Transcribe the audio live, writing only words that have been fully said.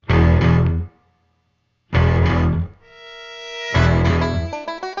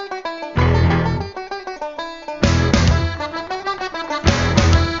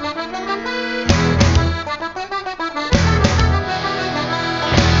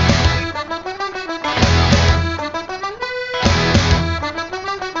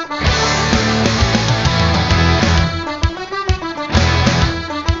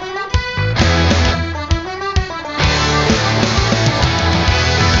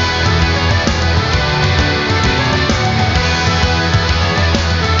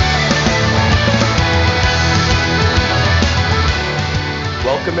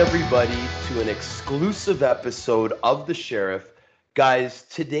everybody to an exclusive episode of The Sheriff. Guys,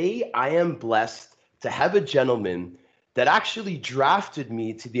 today I am blessed to have a gentleman that actually drafted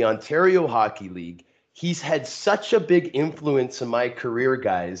me to the Ontario Hockey League. He's had such a big influence in my career,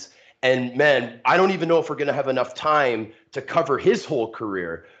 guys. And man, I don't even know if we're going to have enough time to cover his whole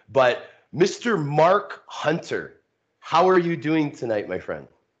career. But Mr. Mark Hunter, how are you doing tonight, my friend?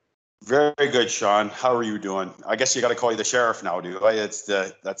 Very good, Sean. How are you doing? I guess you got to call you the sheriff now, do I? That's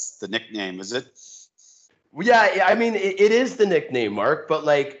the nickname, is it? Yeah, I mean, it is the nickname, Mark, but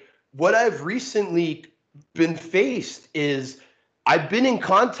like what I've recently been faced is I've been in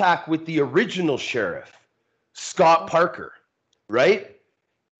contact with the original sheriff, Scott Parker, right?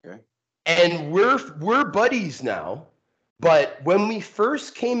 Okay. And we're buddies now, but when we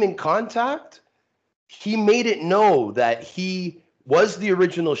first came in contact, he made it know that he was the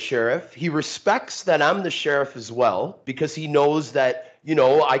original sheriff. He respects that I'm the sheriff as well because he knows that,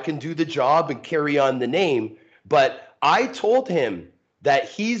 I can do the job and carry on the name. But I told him that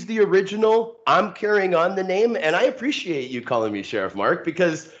he's the original, I'm carrying on the name, and I appreciate you calling me Sheriff Mark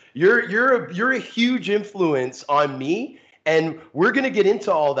because you're a huge influence on me, and we're going to get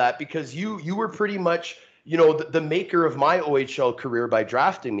into all that because you were pretty much, the maker of my OHL career by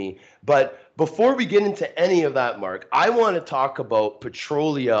drafting me. But before we get into any of that, Mark, I want to talk about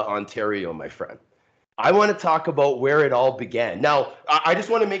Petrolia, Ontario, my friend. I want to talk about where it all began. Now, I just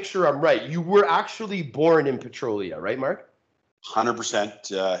want to make sure I'm right. You were actually born in Petrolia, right, Mark?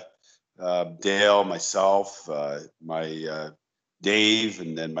 100%. Dale, myself, my Dave,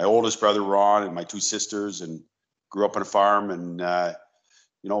 and then my oldest brother Ron, and my two sisters, and grew up on a farm. And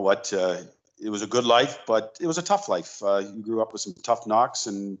you know what? It was a good life, but it was a tough life. You grew up with some tough knocks,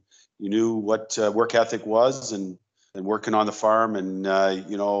 and you knew what work ethic was, and working on the farm, and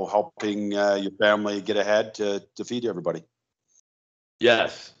helping your family get ahead to feed everybody.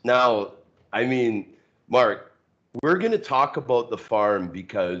 Yes. Now, I mean, Mark, we're going to talk about the farm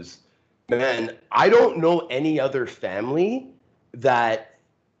because, man, I don't know any other family that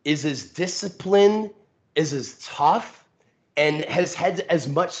is as disciplined, is as tough, and has had as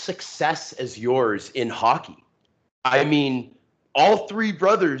much success as yours in hockey. I mean, all three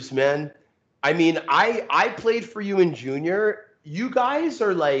brothers, man. I mean, I played for you in junior. You guys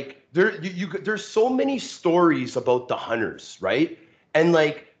are like there's so many stories about the Hunters, right? And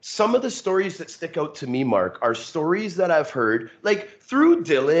like some of the stories that stick out to me, Mark, are stories that I've heard like through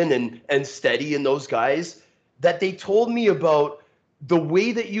Dylan and Steady and those guys that they told me about the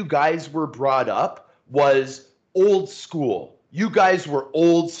way that you guys were brought up was old school. You guys were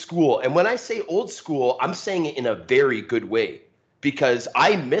old school. And when I say old school, I'm saying it in a very good way because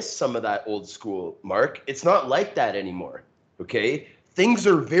I miss some of that old school, Mark. It's not like that anymore, okay? Things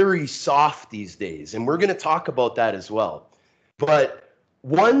are very soft these days, and we're going to talk about that as well. But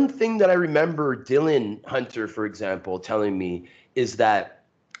one thing that I remember Dylan Hunter, for example, telling me is that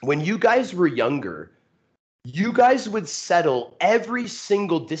when you guys were younger, you guys would settle every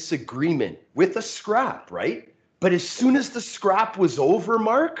single disagreement with a scrap, right? But as soon as the scrap was over,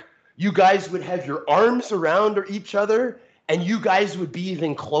 Mark, you guys would have your arms around each other and you guys would be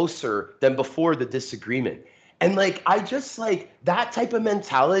even closer than before the disagreement. And like, I just like that type of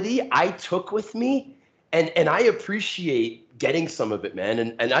mentality I took with me and I appreciate getting some of it, man.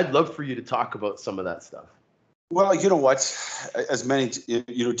 And I'd love for you to talk about some of that stuff. Well, you know what? As many,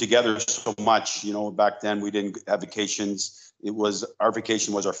 together so much, back then we didn't have vacations. Our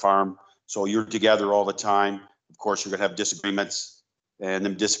vacation was our farm. So you're together all the time. Of course, you're going to have disagreements, and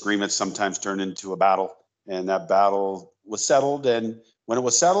them disagreements sometimes turn into a battle, and that battle was settled. And when it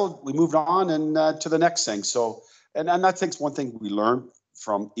was settled, we moved on and to the next thing. So, and I think one thing we learned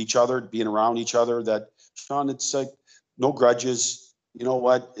from each other, being around each other, that Sean, it's like no grudges. You know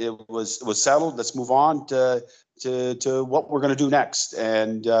what? It was settled. Let's move on to what we're going to do next.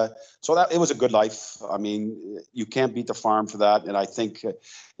 And so that it was a good life. I mean, you can't beat the farm for that. And I think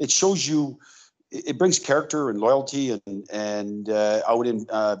it shows you, it brings character and loyalty and out in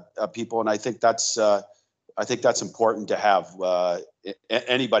people. And I think that's important to have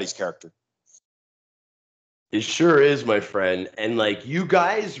anybody's character. It sure is, my friend. And like you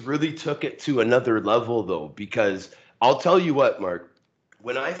guys really took it to another level though, because I'll tell you what, Mark,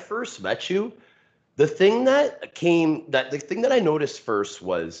 when I first met you, the thing that I noticed first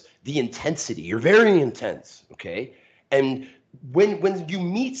was the intensity. You're very intense, okay? And when you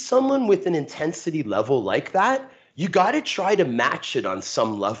meet someone with an intensity level like that, you got to try to match it on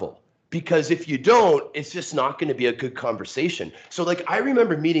some level. Because if you don't, it's just not going to be a good conversation. So like I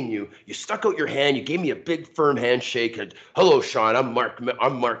remember meeting you, stuck out your hand, you gave me a big firm handshake, and hello, Sean, I'm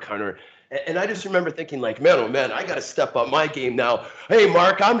Mark Hunter. And I just remember thinking like, man, oh man, I got to step up my game now. Hey,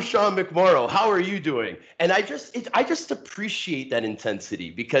 Mark, I'm Sean McMorrow. How are you doing? And I just appreciate that intensity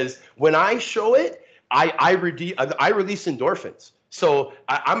because when I show it, I release endorphins. So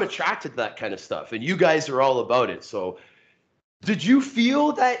I'm attracted to that kind of stuff. And you guys are all about it. So did you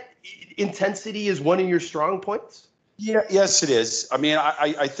feel that intensity is one of your strong points? Yeah, yes, it is. I mean,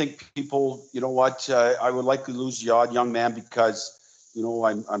 I think people, you know what, I would likely lose the odd young man because, you know,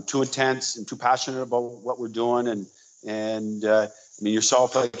 I'm too intense and too passionate about what we're doing. I mean,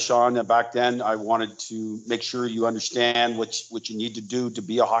 yourself, like Sean, back then, I wanted to make sure you understand what you need to do to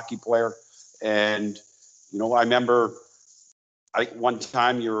be a hockey player. And, you know, I remember I think one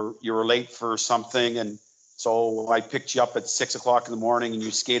time you were late for something, and so I picked you up at 6 o'clock in the morning, and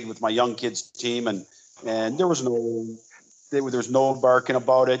you skated with my young kids team, and there was no barking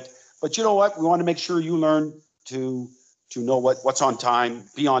about it. But you know what? We want to make sure you learn to know what's on time,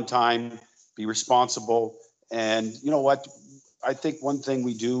 be responsible, and you know what? I think one thing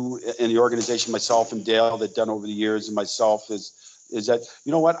we do in the organization, myself and Dale, that done over the years, and myself is that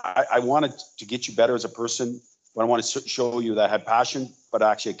you know what? I wanted to get you better as a person, but I want to show you that I had passion, but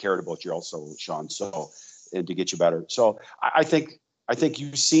actually I cared about you also, Sean. So, and to get you better. So I think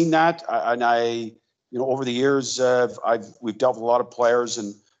you've seen that, and you know, over the years, we've dealt with a lot of players, and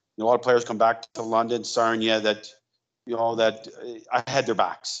you know, a lot of players come back to London, Sarnia, that you know that I had their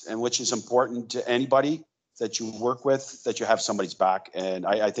backs, and which is important to anybody that you work with, that you have somebody's back, and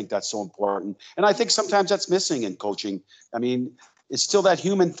I think that's so important. And I think sometimes that's missing in coaching. I mean, it's still that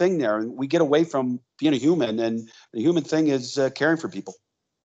human thing there, and we get away from being a human, and the human thing is caring for people.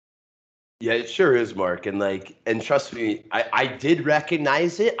 Yeah, it sure is, Mark. And trust me, I did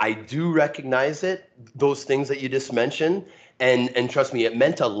recognize it. I do recognize it, those things that you just mentioned. And trust me, it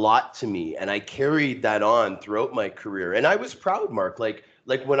meant a lot to me. And I carried that on throughout my career. And I was proud, Mark. Like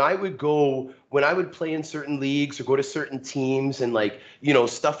when I would play in certain leagues or go to certain teams and like, you know,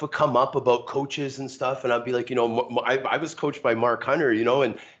 stuff would come up about coaches and stuff. And I'd be like, you know, I was coached by Mark Hunter, you know,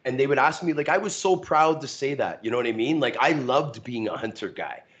 and they would ask me, like, I was so proud to say that, you know what I mean? Like I loved being a Hunter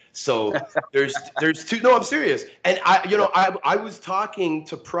guy. So there's two. No, I'm serious. And I was talking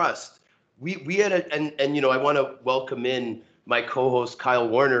to Prust. We had and you know I want to welcome in my co-host Kyle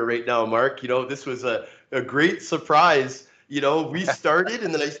Warner right now, Mark. You know this was a great surprise. You know we started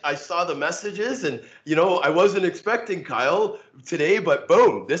and then I saw the messages and you know I wasn't expecting Kyle today, but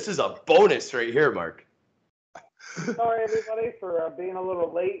boom, this is a bonus right here, Mark. Sorry, everybody, for being a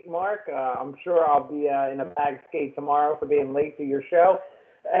little late, Mark. I'm sure I'll be in a bag skate tomorrow for being late to your show.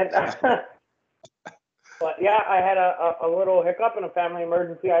 And but yeah, I had a little hiccup and a family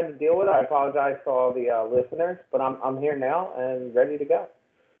emergency I had to deal with. I apologize to all the listeners, but I'm here now and ready to go.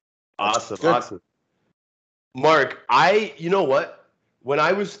 Awesome. Mark, you know what? When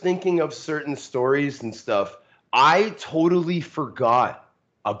I was thinking of certain stories and stuff, I totally forgot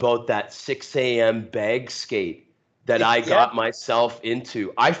about that 6 a.m. bag skate that I got myself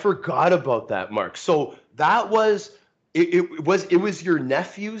into. I forgot about that, Mark. So that was it was your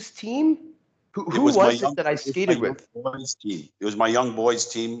nephew's team? Who was it that I skated with? Boys team. It was my young boys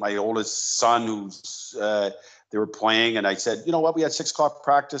team. My oldest son, who's they were playing, and I said, you know what? We had 6 o'clock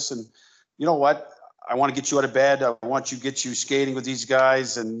practice, and you know what? I want to get you out of bed. I want to get you skating with these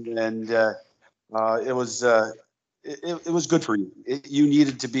guys, and it was good for you. You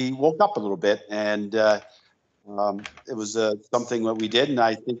needed to be woke up a little bit, and it was something that we did. And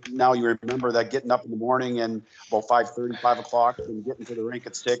I think now you remember that getting up in the morning and about 5:30, 5 o'clock, and getting to the rink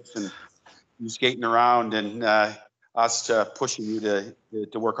at 6, and you skating around, and us pushing you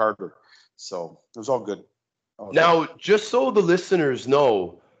to work harder. So it was all good. Now, just so the listeners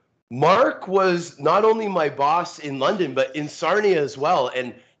know, Mark was not only my boss in London, but in Sarnia as well.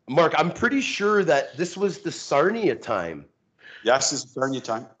 And Mark, I'm pretty sure that this was the Sarnia time. Yes, this is Sarnia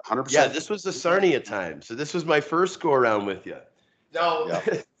time, 100%. Yeah, this was the Sarnia time. So this was my first go around with you. Now,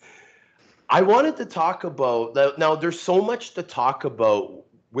 I wanted to talk about, now there's so much to talk about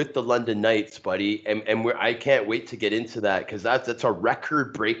with the London Knights, buddy. And I can't wait to get into that because that's a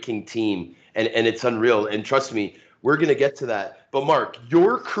record-breaking team. And it's unreal. And trust me, we're going to get to that. But Mark,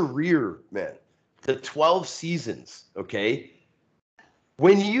 your career, man, the 12 seasons, okay?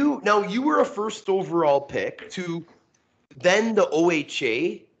 You were a first overall pick to then the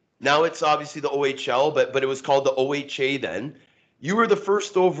OHA. Now it's obviously the OHL, but it was called the OHA then. You were the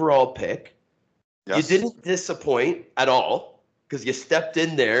first overall pick. Yes. You didn't disappoint at all because you stepped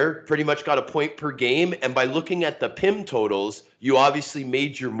in there, pretty much got a point per game. And by looking at the PIM totals, you obviously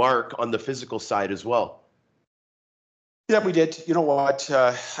made your mark on the physical side as well. Yeah, we did. You know what?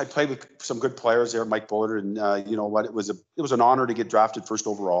 I played with some good players there, Mike Bullard, and you know what? It was an honor to get drafted first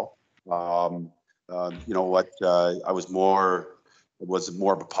overall. You know what? I was more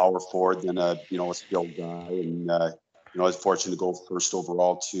of a power forward than a skilled guy, and I was fortunate to go first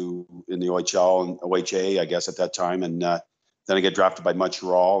overall in the OHL and OHA, I guess at that time, and then I get drafted by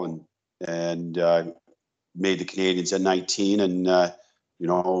Montreal and made the Canadians at 19, and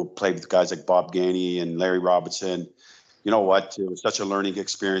played with guys like Bob Gainey and Larry Robinson. You know what? It was such a learning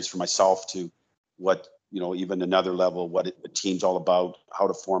experience for myself to what even another level, what a team's all about, how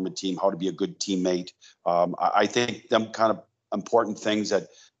to form a team, how to be a good teammate. I think them kind of important things that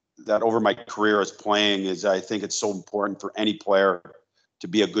over my career as playing is I think it's so important for any player to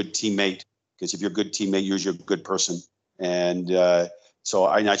be a good teammate, because if you're a good teammate, you're a good person. And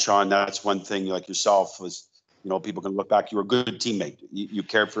so Sean, that's one thing like yourself was, people can look back, you were a good teammate. You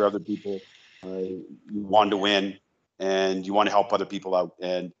cared for other people. You wanted to win and you want to help other people out.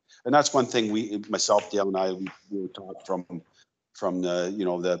 And that's one thing myself, Dale and I, we were taught from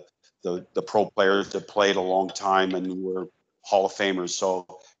the pro players that played a long time and were Hall of Famers. So,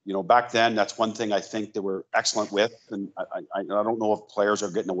 back then, that's one thing I think they were excellent with. And I don't know if players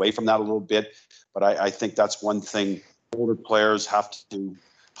are getting away from that a little bit, but I think that's one thing older players have to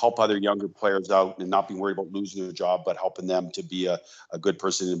help other younger players out and not be worried about losing their job, but helping them to be a good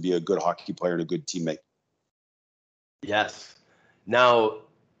person and be a good hockey player and a good teammate. Yes. Now,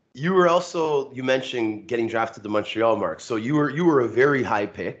 you mentioned getting drafted to Montreal, Mark. So you were a very high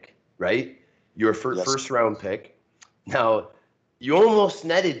pick, right? You were first round pick. Now, you almost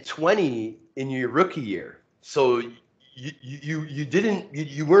netted 20 in your rookie year. So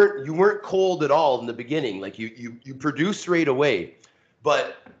you weren't cold at all in the beginning. Like you produced right away.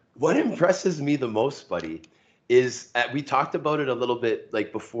 But what impresses me the most, buddy, is we talked about it a little bit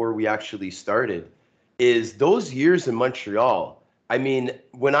like before we actually started, is those years in Montreal. I mean,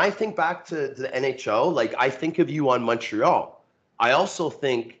 when I think back to the NHL, like I think of you on Montreal. I also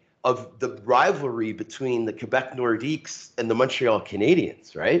think of the rivalry between the Quebec Nordiques and the Montreal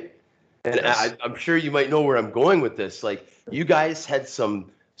Canadiens, right? And yes. I'm sure you might know where I'm going with this. Like you guys had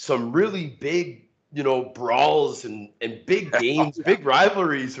some really big, brawls and big games, big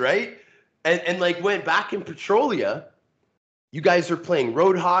rivalries, right? And like went back in Petrolia, you guys are playing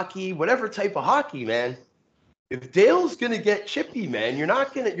road hockey, whatever type of hockey, man. If Dale's gonna get chippy, man, you're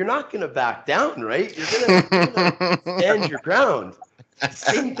not gonna back down, right? You're gonna stand your ground.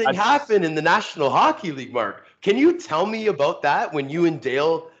 Same thing happened in the National Hockey League, Mark. Can you tell me about that when you and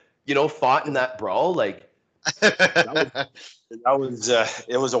Dale, fought in that brawl? Like that was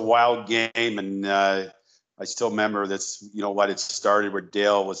it was a wild game, and I still remember this. It started where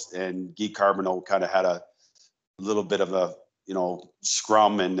Dale and Guy Carbonneau kind of had a little bit of a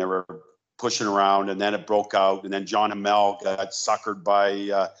scrum, and they were pushing around, and then it broke out, and then John Hamel got suckered by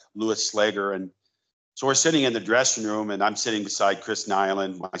Louis Slager, and so we're sitting in the dressing room, and I'm sitting beside Chris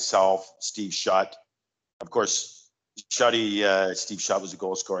Nyland, myself, Steve Shutt. Of course, Steve Shutt was a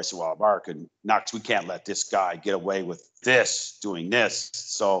goal scorer. I said, well, Mark and Knox, we can't let this guy get away with doing this.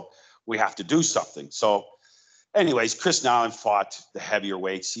 So we have to do something. So anyways, Chris Nyland fought the heavier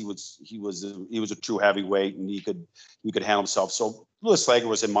weights. He was a true heavyweight, and he could handle himself. So Louis Slager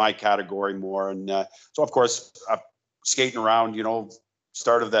was in my category more. And so, of course, skating around, they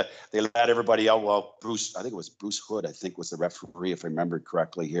let everybody out. Well, I think it was Bruce Hood, was the referee, if I remember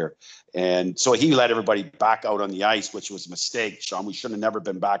correctly here. And so he let everybody back out on the ice, which was a mistake, Sean. We should have never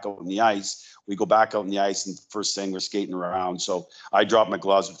been back out on the ice. We go back out on the ice, and first thing, we're skating around. So I dropped my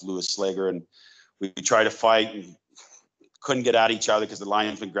gloves with Louis Slager, and we tried to fight and couldn't get at each other because the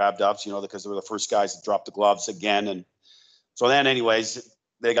linesman grabbed up, because they were the first guys to drop the gloves again. And so then anyways,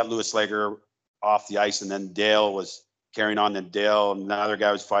 they got Louis Slager off the ice, and then Dale was carrying on. Then Dale and another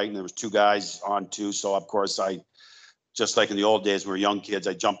guy was fighting. There was two guys on too. So of course just like in the old days, when we were young kids,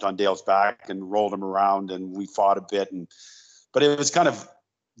 I jumped on Dale's back and rolled him around, and we fought a bit. But it was kind of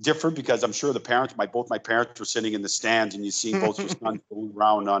different because I'm sure both my parents were sitting in the stands, and you see both your sons going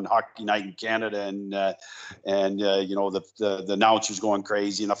around on Hockey Night in Canada, and the announcers going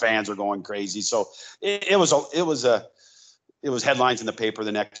crazy and the fans are going crazy. So it was headlines in the paper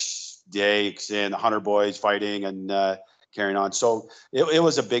the next day, and the Hunter boys fighting and carrying on. So it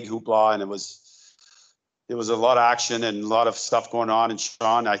was a big hoopla, and it was a lot of action and a lot of stuff going on. And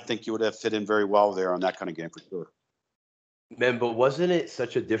Sean, I think you would have fit in very well there on that kind of game for sure. Man, but wasn't it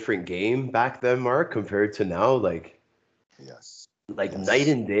such a different game back then, Mark, compared to now? Like, yes, night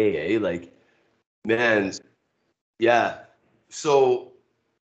and day, eh? Like, man, yeah. So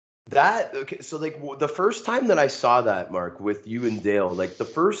the first time that I saw that, Mark, with you and Dale, like the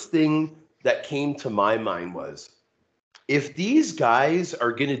first thing that came to my mind was, if these guys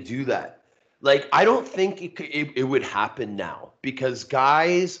are going to do that, like, I don't think it would happen now, because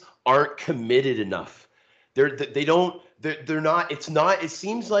guys aren't committed enough. They don't, they're not, it's not, it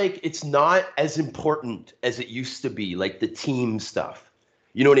seems like it's not as important as it used to be, like the team stuff.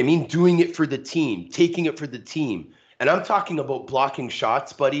 You know what I mean? Doing it for the team, taking it for the team. And I'm talking about blocking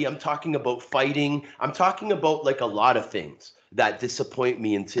shots, buddy. I'm talking about fighting. I'm talking about like a lot of things that disappoint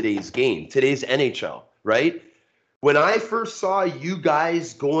me in today's game, today's NHL, right? When I first saw you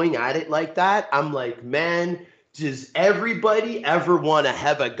guys going at it like that, I'm like, man, does everybody ever want to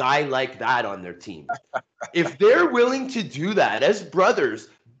have a guy like that on their team? If they're willing to do that as brothers,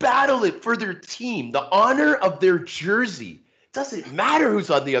 battle it for their team, the honor of their jersey. Doesn't matter who's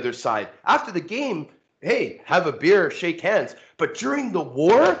on the other side. After the game, hey, have a beer, shake hands. But during the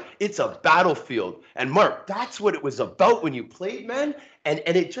war, it's a battlefield. And Mark, that's what it was about when you played, man. And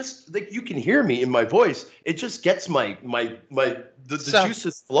it just, like, you can hear me in my voice. It just gets the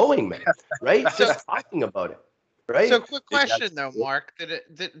juices flowing, man. Right? Just talking about it. Right? So, quick question though, Mark.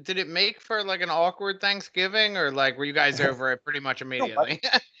 Did it make for like an awkward Thanksgiving, or like were you guys over it pretty much immediately?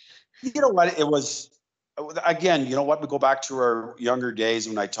 You know what? It was, again, you know what? We go back to our younger days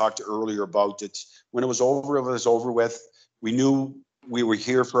when I talked earlier about it. When it was over with. We knew we were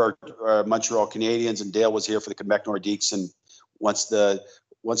here for our Montreal Canadiens, and Dale was here for the Quebec Nordiques. And once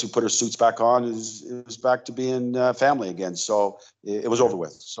we put our suits back on, it was back to being family again. So it was over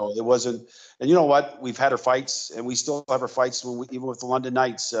with. So it wasn't. And you know what? We've had our fights, and we still have our fights. Even with the London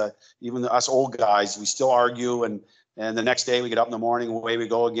Knights, even us old guys, we still argue. And the next day we get up in the morning, away we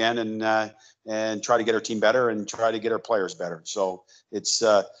go again, and try to get our team better and try to get our players better. So it's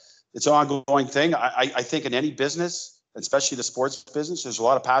an ongoing thing. I think in any business, especially the sports business, there's a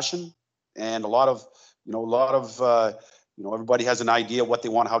lot of passion and a lot of everybody has an idea what they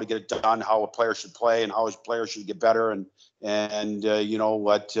want, how to get it done, how a player should play, and how a player should get better, and you know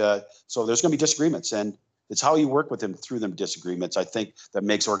what. So there's going to be disagreements, and it's how you work with them through them disagreements. I think that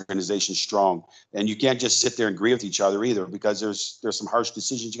makes organizations strong, and you can't just sit there and agree with each other either, because there's some harsh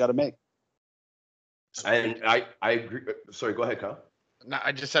decisions you got to make. And I agree. Sorry, go ahead, Kyle. No,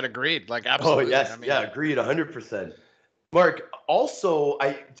 I just said agreed. Like absolutely. Oh yes, I mean, yeah, agreed, 100%. Mark, also,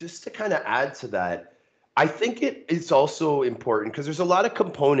 just to kind of add to that, I think it's also important because there's a lot of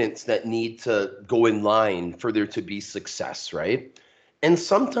components that need to go in line for there to be success, right? And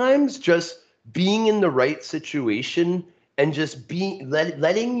sometimes just being in the right situation and just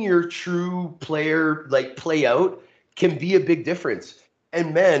letting your true player like play out can be a big difference.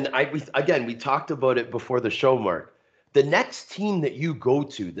 And man, we talked about it before the show, Mark. The next team that you go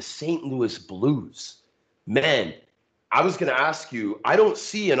to, the St. Louis Blues, man, I was going to ask you, I don't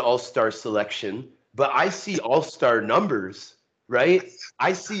see an all-star selection, but I see all-star numbers, right?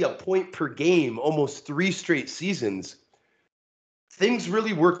 I see a point per game, almost 3 straight seasons. Things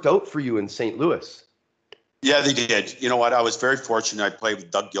really worked out for you in St. Louis. Yeah, they did. You know what? I was very fortunate. I played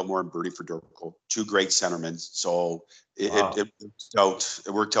with Doug Gilmour and Bernie Federko, 2 great centermen. So it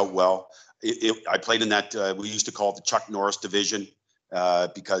worked out well. I played in that, we used to call it the Chuck Norris division,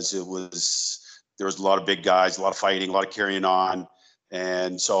 because there was a lot of big guys, a lot of fighting, a lot of carrying on.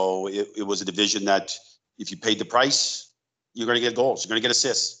 And so it was a division that if you paid the price, you're going to get goals, you're going to get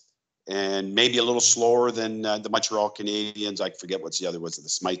assists, and maybe a little slower than the Montreal Canadiens. I forget what's the other was, the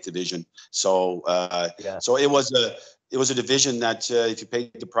Smythe division. So so it was a division that if you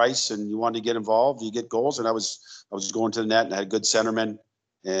paid the price and you wanted to get involved, you get goals. And I was going to the net and I had good centermen,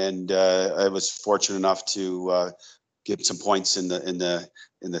 and I was fortunate enough to get some points in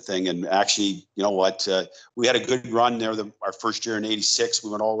the thing. And actually, you know what, we had a good run there. Our first year in '86,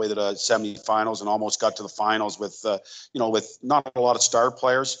 we went all the way to the semifinals and almost got to the finals with not a lot of star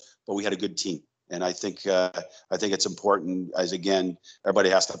players, but we had a good team. And I think it's important, as again, everybody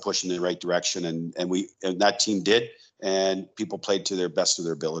has to push in the right direction, and that team did, and people played to their best of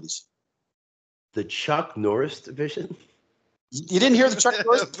their abilities. The Chuck Norris division? You didn't hear the Chuck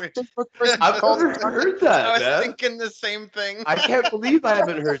Norris? I've never heard that. I was man. thinking the same thing. I can't believe I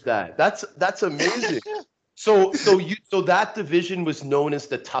haven't heard that. That's amazing. So that division was known as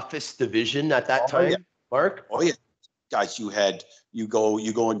the toughest division at that time, yeah. Mark? Oh yeah, guys, you go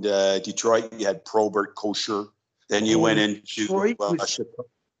into Detroit. You had Probert, Kosher. Then you went into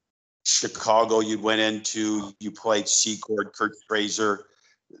Chicago. You played Secord, Kurt Fraser.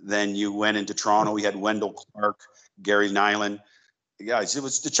 Then you went into Toronto. We had Wendell Clark, Gary Nyland. Guys, it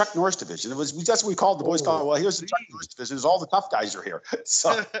was the Chuck Norris division. That's what we called the boys. Called, well, here's the Chuck Norris division. All the tough guys are here.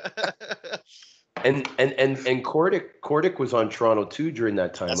 So. And Kordic was on Toronto too during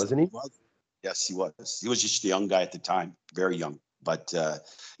that time, wasn't he? Yes, he was. He was just a young guy at the time, very young. But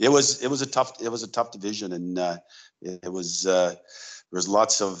it was a tough division, and there was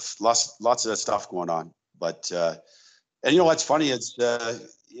lots of stuff going on. But and you know what's funny is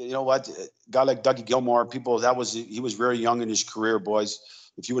you know what, a guy like Dougie Gilmore, he was very young in his career, boys.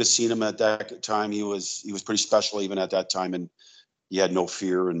 If you would have seen him at that time, he was pretty special even at that time, and he had no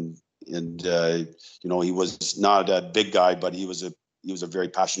fear, and you know, he was not a big guy, but he was a very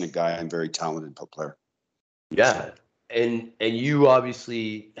passionate guy and very talented player. Yeah. And you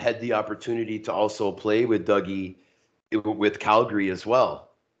obviously had the opportunity to also play with Dougie with Calgary as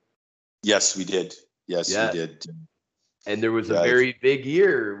well. Yes, we did. Yes, Yeah. we did. And there was a very big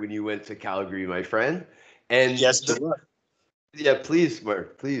year when you went to Calgary, my friend. And yes, yeah, please,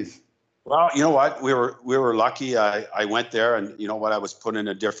 Mark, please. Well, you know what? We were lucky. I went there, and you know what? I was put in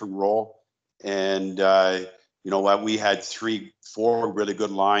a different role, and you know what? We had 4 really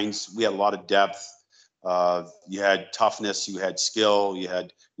good lines. We had a lot of depth. You had toughness. You had skill. You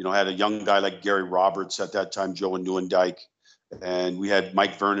had a young guy like Gary Roberts at that time, Joe Newendike, and we had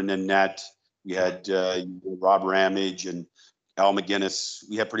Mike Vernon in net. We had Rob Ramage and Al McGinnis.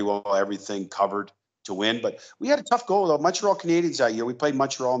 We had pretty well everything covered to win, but we had a tough goal though. Montreal Canadiens that year, we played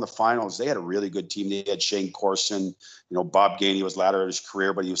Montreal in the finals. They had a really good team. They had Shane Corson, Bob Gainey was latter in his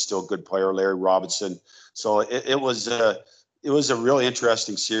career, but he was still a good player. Larry Robinson. So it was a really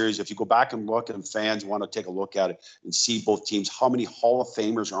interesting series. If you go back and look, and fans want to take a look at it and see both teams, how many Hall of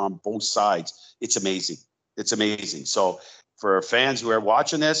Famers are on both sides. It's amazing. It's amazing. So for fans who are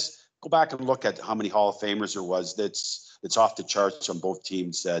watching this, go back and look at how many Hall of Famers there was. It's off the charts on both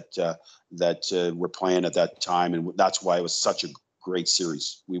teams that were playing at that time, and that's why it was such a great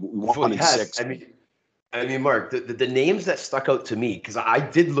series. We won in 6. I mean, Mark, the names that stuck out to me, because I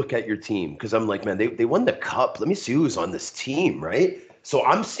did look at your team, because I'm like, man, they won the cup. Let me see who's on this team, right? So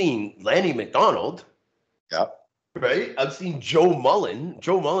I'm seeing Lanny McDonald. Yeah. Right? I'm seeing Joe Mullen.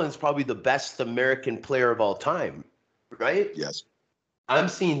 Joe Mullen's probably the best American player of all time, right? Yes. I'm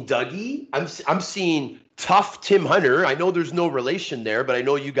seeing Dougie. I'm seeing tough Tim Hunter. I know there's no relation there, but I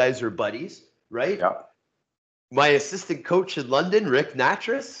know you guys are buddies, right? Yeah. My assistant coach in London, Rick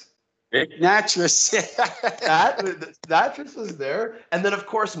Natras. Rick Natras. Natras was there. And then, of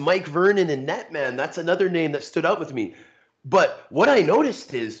course, Mike Vernon and Netman. That's another name that stood out with me. But what I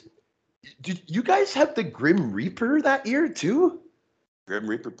noticed is, did you guys have the Grim Reaper that year too? Grim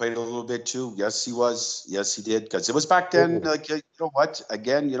Reaper played a little bit too. Yes, he was. Yes, he did. Because it was back then, like, you know what?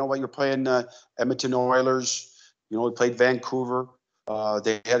 Again, you know what? You're playing Edmonton Oilers. We played Vancouver.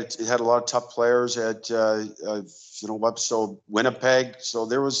 They had a lot of tough players at, so Winnipeg. So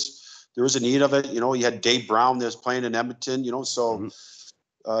there was a need of it. You had Dave Brown that was playing in Edmonton, so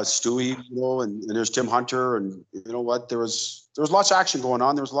Stewie, and there's Tim Hunter. And you know what? There was lots of action going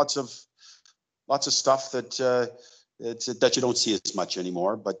on. There was lots of stuff that that you don't see as much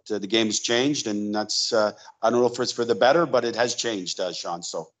anymore, but the game has changed, and that's I don't know if it's for the better, but it has changed, Sean.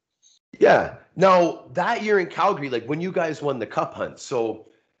 So yeah. Now that year in Calgary, like when you guys won the cup hunt, so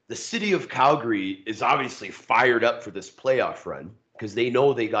the city of Calgary is obviously fired up for this playoff run because they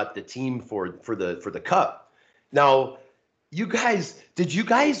know they got the team for the cup. Now, did you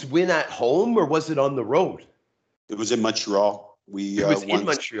guys win at home or was it on the road? It was in Montreal. It was in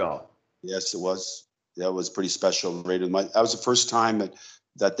Montreal. Yes, it was. That was pretty special. Right? That was the first time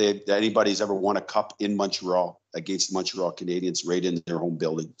that anybody's ever won a cup in Montreal against the Montreal Canadiens, right in their home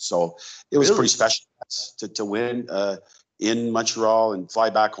building. So it was pretty special to win in Montreal and fly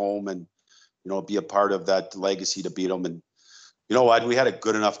back home and be a part of that legacy to beat them. And you know what? We had a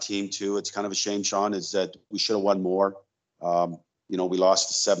good enough team too. It's kind of a shame, Sean, is that we should have won more. We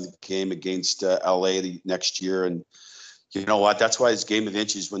lost the 7th game against LA the next year, and you know what? That's why it's game of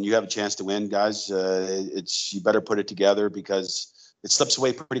inches. When you have a chance to win, guys, you better put it together because it slips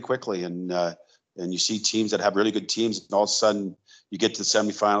away pretty quickly. And you see teams that have really good teams, and all of a sudden you get to the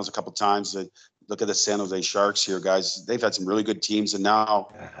semifinals a couple of times. Look at the San Jose Sharks here, guys. They've had some really good teams, and now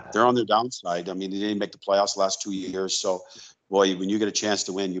they're on their downside. I mean, they didn't make the playoffs the last 2 years. So, boy, when you get a chance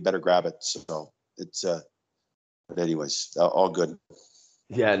to win, you better grab it. So it's, but anyways, all good.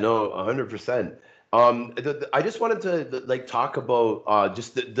 Yeah, no, 100%. I just wanted to talk about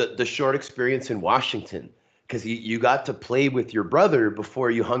just the short experience in Washington because you got to play with your brother before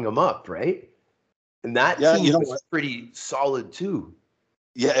you hung him up, right? And that team was pretty solid too.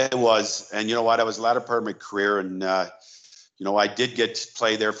 Yeah, it was. And you know what? I was the latter part of my career, and I did get to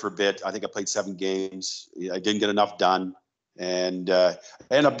play there for a bit. I think I played 7 games. I didn't get enough done, and I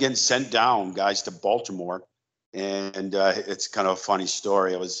ended up getting sent down, guys, to Baltimore. And it's kind of a funny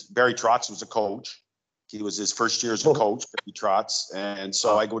story. Barry Trotz was a coach. He was his first year as a coach, Barry Trotz. And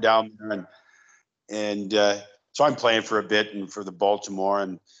so I go down there and so I'm playing for a bit and for the Baltimore.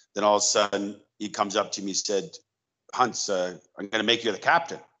 And then all of a sudden he comes up to me and said, Hunts, I'm going to make you the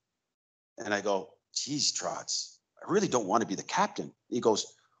captain. And I go, geez, Trotz, I really don't want to be the captain. He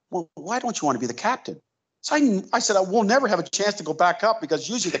goes, well, why don't you want to be the captain? So I said, I will never have a chance to go back up because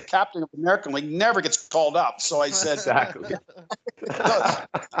usually the captain of the American League never gets called up. So I said, Exactly. I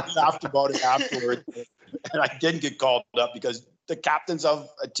laughed about it afterward. And I didn't get called up because the captains of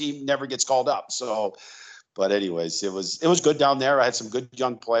a team never gets called up. So, but anyways, it was good down there. I had some good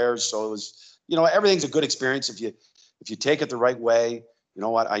young players. So it was, everything's a good experience if you take it the right way. You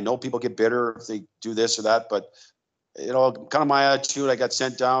know what? I know people get bitter if they do this or that, but kind of my attitude, I got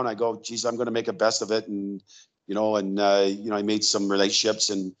sent down. I go, geez, I'm going to make the best of it. And, I made some relationships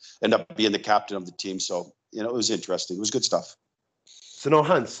and end up being the captain of the team. So, it was interesting. It was good stuff. So now,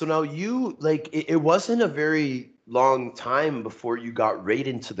 Hans, you it wasn't a very long time before you got right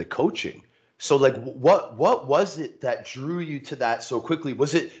into the coaching. So what was it that drew you to that so quickly?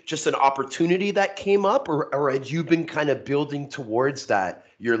 Was it just an opportunity that came up, or had you been kind of building towards that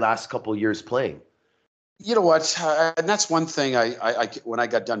your last couple of years playing? You know what? And that's one thing. I when I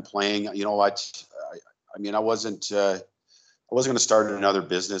got done playing, you know what? I wasn't going to start another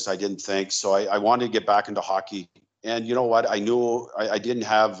business. I didn't think so. I wanted to get back into hockey, and you know what? I knew I didn't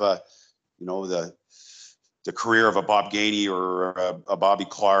have the career of a Bob Gainey or a Bobby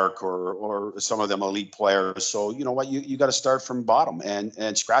Clark or some of them elite players. So you know what? You got to start from bottom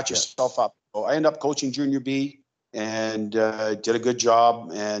and scratch yourself up. So I ended up coaching Junior B and did a good job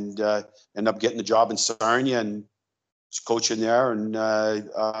and ended up getting the job in Sarnia and was coaching there and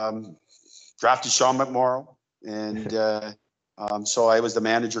drafted Sean McMorrow. And so I was the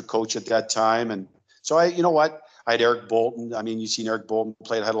manager coach at that time. And so I had Eric Bolton. I mean, you've seen Eric Bolton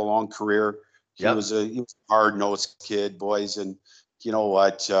had a long career. He was a hard-nosed kid, boys. And you know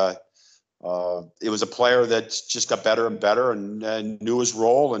what? It was a player that just got better and better and knew his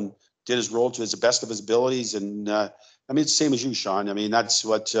role and did his role to the best of his abilities. And it's the same as you, Sean. I mean, that's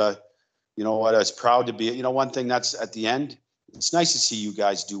what, I was proud to be. One thing that's at the end, it's nice to see you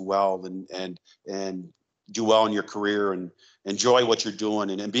guys do well and do well in your career and enjoy what you're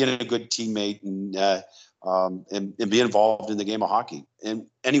doing and being a good teammate and be involved in the game of hockey in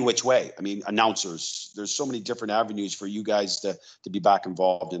any which way. I mean, announcers, there's so many different avenues for you guys to be back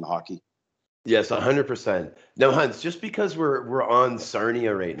involved in hockey. Yes, 100%. Now, Hans, just because we're on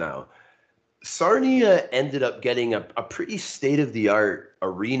Sarnia right now, Sarnia ended up getting a pretty state-of-the-art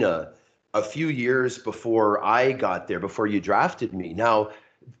arena a few years before I got there, before you drafted me. Now,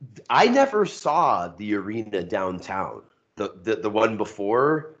 I never saw the arena downtown, the one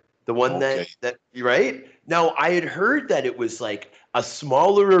before, the one that right? Now, I had heard that it was like a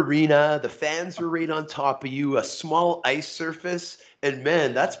smaller arena, the fans were right on top of you, a small ice surface. And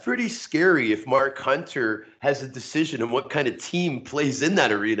man, that's pretty scary if Mark Hunter has a decision on what kind of team plays in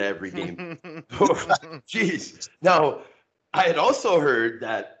that arena every game. Jeez. Now, I had also heard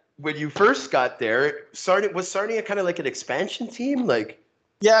that when you first got there, was Sarnia kind of like an expansion team?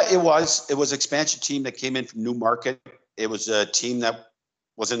 Yeah, it was. It was an expansion team that came in from Newmarket. It was a team that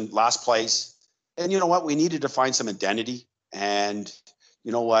was in last place. And you know what? We needed to find some identity. And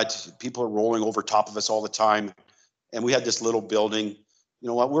you know what? People are rolling over top of us all the time. And we had this little building. You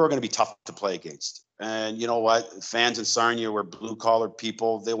know what? We were going to be tough to play against. And you know what? Fans in Sarnia were blue-collar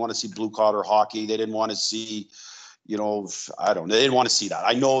people. They want to see blue-collar hockey. They didn't want to see, they didn't want to see that.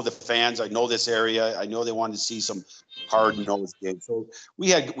 I know the fans. I know this area. I know they wanted to see some hard-nosed games. So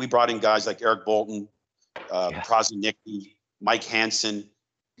we brought in guys like Eric Bolton, Prozinicki, Mike Hansen.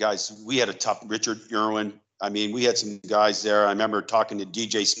 Guys, we had a tough Richard Irwin. I mean, we had some guys there. I remember talking to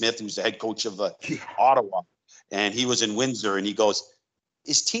DJ Smith, who's the head coach of Ottawa. And he was in Windsor, and he goes,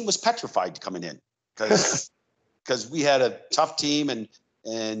 his team was petrified coming in because we had a tough team, and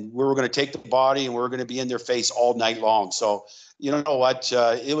we were going to take the body, and we were going to be in their face all night long. So, you know what?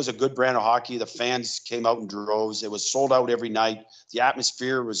 It was a good brand of hockey. The fans came out in droves. It was sold out every night. The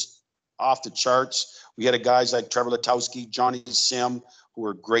atmosphere was off the charts. We had guys like Trevor Letowski, Johnny Sim, who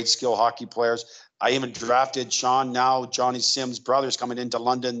were great skill hockey players. I even drafted Sean, now Johnny Sim's brother's coming into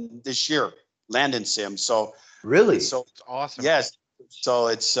London this year, Landon Sim. So, really? So it's awesome. Yes. So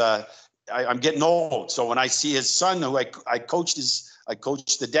it's I'm getting old. So when I see his son, who I coached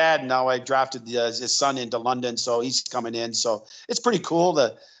the dad, and now I drafted his son into London, so he's coming in. So it's pretty cool.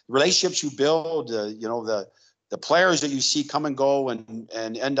 The relationships you build, the players that you see come and go and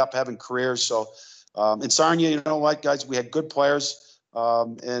end up having careers. So in Sarnia, you know what, guys, we had good players,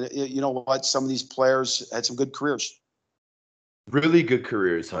 and you know what, some of these players had some good careers. Really good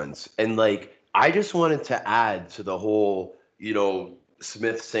careers, Hans. And I just wanted to add to the whole,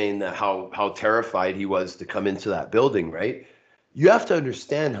 Smith saying that how terrified he was to come into that building, right? You have to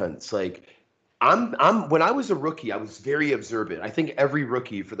understand, Hans, I'm when I was a rookie, I was very observant. I think every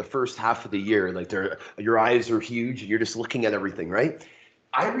rookie for the first half of the year, your eyes are huge and you're just looking at everything, right?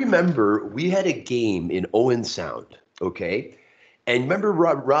 I remember we had a game in Owen Sound, okay? And remember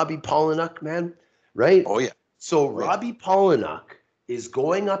Robbie Pollinuk, man, right? Oh, yeah. So Oh, yeah. Robbie Pollinuk is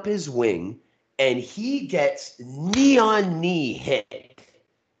going up his wing, and he gets knee-on-knee hit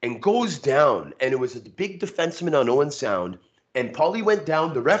and goes down. And it was a big defenseman on Owen Sound, and Paulie went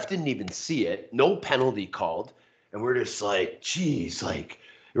down. The ref didn't even see it. No penalty called. And we're just like, geez, like,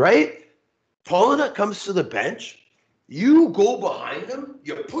 right? Pollinuk comes to the bench. You go behind him,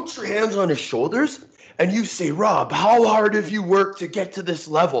 you put your hands on his shoulders, and you say, Rob, how hard have you worked to get to this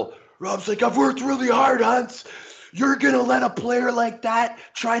level? Rob's like, I've worked really hard, Hans. You're going to let a player like that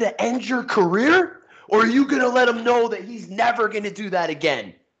try to end your career? Or are you going to let him know that he's never going to do that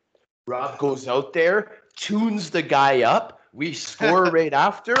again? Rob goes out there, tunes the guy up. We score right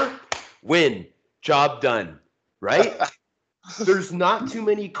after. Win. Job done. Right? There's not too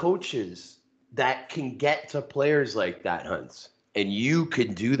many coaches that can get to players like that, Hunts. And you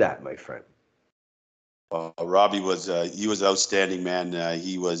could do that, my friend. Robbie was he was outstanding, man.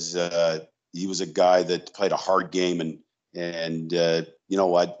 He was a guy that played a hard game, and you know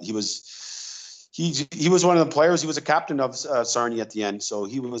what? He was one of the players. He was a captain of Sarnia at the end, so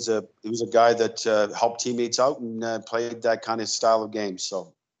he was a guy that helped teammates out and played that kind of style of game.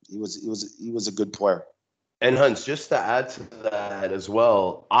 So he was a good player. And Hunts, just to add to that as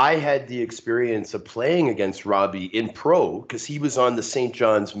well, I had the experience of playing against Robbie in pro because he was on the St.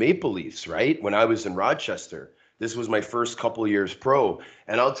 John's Maple Leafs, right? When I was in Rochester. This was my first couple years pro.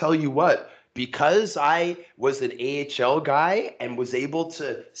 And I'll tell you what, because I was an AHL guy and was able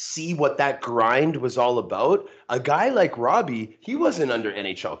to see what that grind was all about, a guy like Robbie, he wasn't under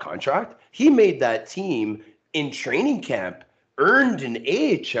NHL contract. He made that team in training camp, earned an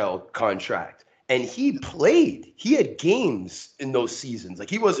AHL contract. And he played. He had games in those seasons. Like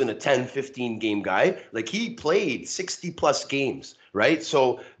he wasn't a 10, 15 game guy. Like he played 60 plus games, right?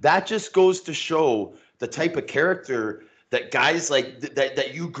 So that just goes to show the type of character that guys like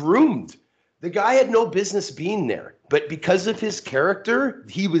that you groomed. The guy had no business being there, but because of his character,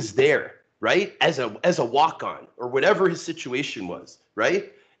 he was there, right? As a walk-on or whatever his situation was,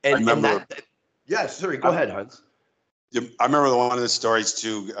 right? And, I remember, and that yeah, sorry, go ahead, Hans. I remember one of the stories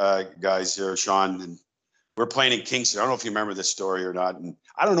too, guys, Sean, and we're playing in Kingston. I don't know if you remember this story or not. And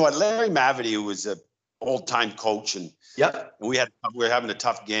I don't know what Larry Mavity, who was an old-time coach, and we were having a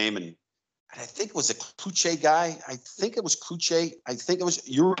tough game, and I think it was a Kluche guy. I think it was Kluche. I think it was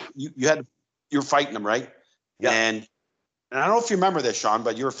you were fighting him, right? Yeah. And I don't know if you remember this, Sean,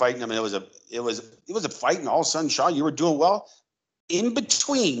 but you were fighting him, and it was a fight, and all of a sudden, Sean, you were doing well. In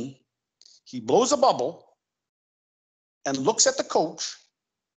between, he blows a bubble and looks at the coach,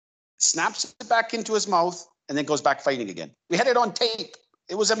 snaps it back into his mouth, and then goes back fighting again. We had it on tape.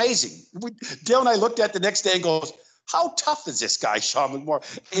 It was amazing. Dale and I looked at it the next day and goes, how tough is this guy, Sean McMorrow?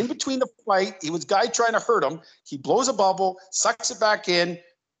 In between the fight, he was guy trying to hurt him. He blows a bubble, sucks it back in,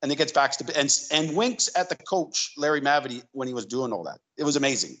 and then gets back to and winks at the coach, Larry Mavity, when he was doing all that. It was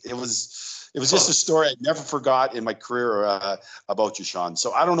amazing. It was just a story I never forgot in my career about you, Sean.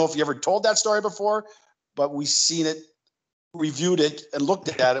 So I don't know if you ever told that story before, but we've seen it, reviewed it, and looked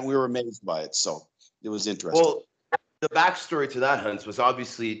at it, and we were amazed by it. So it was interesting. Well, the backstory to that, Hunts, was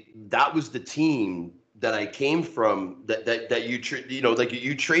obviously that was the team that I came from. That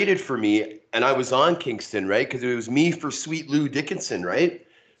you traded for me, and I was on Kingston, right? Because it was me for Sweet Lou Dickinson, right?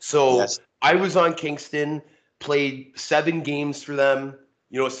 So yes. I was on Kingston, played 7 games for them.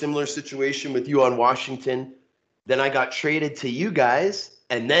 You know, a similar situation with you on Washington. Then I got traded to you guys,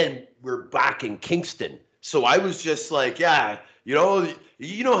 and then we're back in Kingston. So I was just like, yeah, you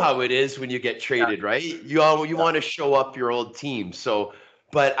know how it is when you get traded, right? You want to show up your old team. So,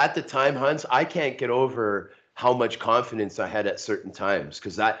 but at the time, Hans, I can't get over how much confidence I had at certain times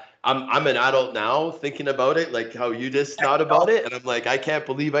because I'm an adult now thinking about it, like how you just thought about it, and I'm like, I can't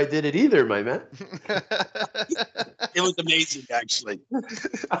believe I did it either, my man. It was amazing, actually.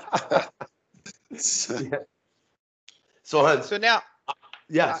 So Hans. So now.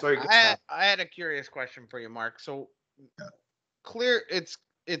 Yeah, sorry. I had a curious question for you, Mark. So it's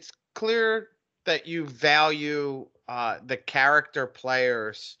clear that you value the character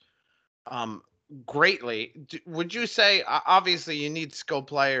players greatly. Would you say, obviously you need skill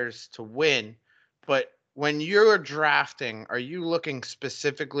players to win, but when you're drafting, are you looking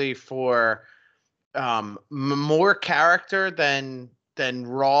specifically for more character than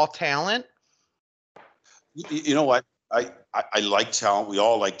raw talent? You know what? I like talent. We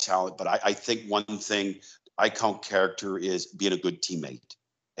all like talent, but I think one thing I count character is being a good teammate.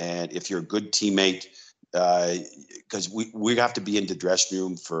 And if you're a good teammate, because we have to be in the dressing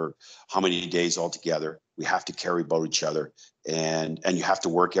room for how many days altogether. We have to care about each other, and you have to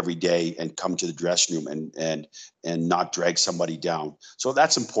work every day and come to the dressing room and not drag somebody down. So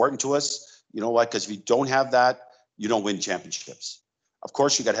that's important to us. You know what? Because if you don't have that, you don't win championships. Of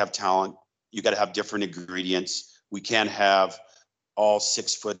course, you got to have talent. You got to have different ingredients. We can't have all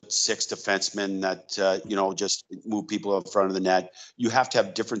 6'6" defensemen that just move people in front of the net. You have to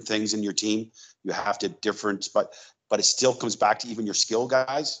have different things in your team. You have to different, but it still comes back to even your skill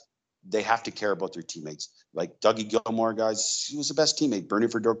guys. They have to care about their teammates. Like Dougie Gilmore, guys, he was the best teammate. Bernie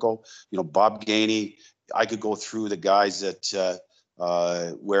Fedorko, Bob Gainey. I could go through the guys that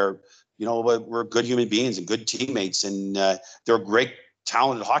where we're good human beings and good teammates, and they're great,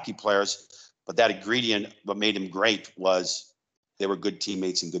 talented hockey players. But that ingredient, what made them great, was they were good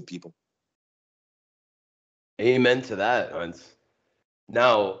teammates and good people. Amen to that, Hans.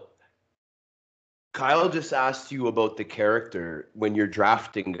 Now, Kyle just asked you about the character when you're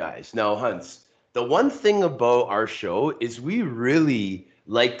drafting guys. Now, Hans, the one thing about our show is we really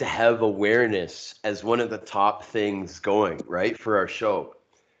like to have awareness as one of the top things going, right, for our show.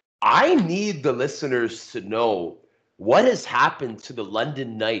 I need the listeners to know what has happened to the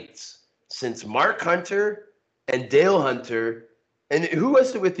London Knights since Mark Hunter and Dale Hunter, and who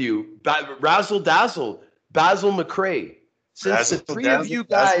was it with you? Razzle Dazzle, Basil McRae. Since the three of you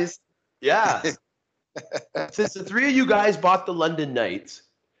guys, yeah. Since the three of you guys bought the London Knights,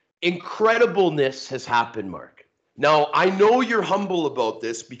 incredibleness has happened, Mark. Now, I know you're humble about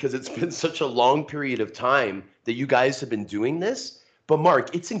this because it's been such a long period of time that you guys have been doing this. But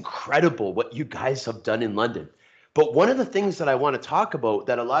Mark, it's incredible what you guys have done in London. But one of the things that I want to talk about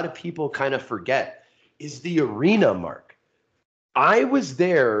that a lot of people kind of forget is the arena, Mark. I was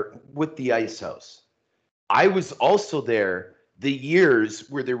there with the Ice House. I was also there the years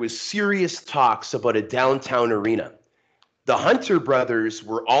where there was serious talks about a downtown arena. The Hunter brothers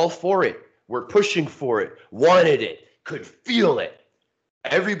were all for it, were pushing for it, wanted it, could feel it.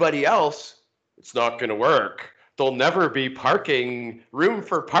 Everybody else, it's not going to work. There'll never be room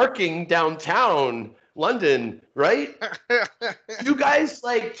for parking downtown London, right? You guys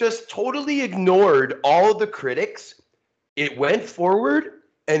just totally ignored all the critics. It went forward,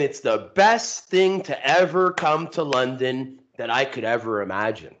 and it's the best thing to ever come to London that I could ever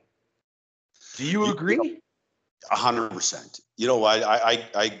imagine. Do you agree? 100%. You know what?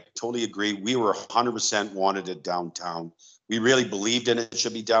 I totally agree. We were 100% wanted it downtown. We really believed in it. It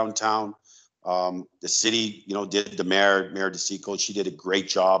should be downtown. The city, did the Mayor DeSico. She did a great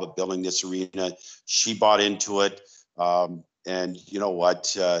job of building this arena. She bought into it. And you know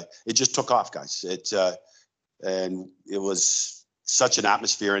what? It just took off, guys. And it was such an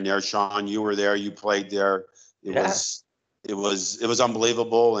atmosphere in there. Sean, you were there. You played there. It was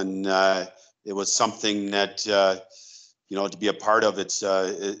unbelievable. And it was something that, to be a part of. It's,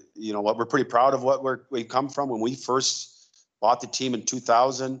 we're pretty proud of what we come from. When we first bought the team in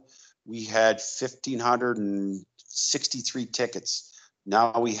 2000, we had 1,563 tickets.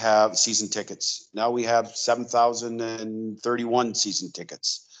 Now we have season tickets. Now we have 7,031 season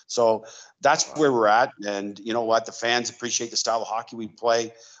tickets. So that's where we're at. And you know what? The fans appreciate the style of hockey we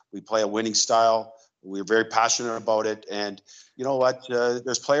play. We play a winning style. We're very passionate about it. And you know what?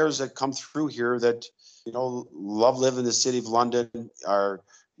 There's players that come through here that, love living in the city of London, are,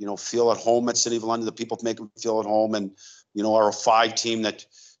 feel at home at City of London. The people make them feel at home. And, our 5 team that,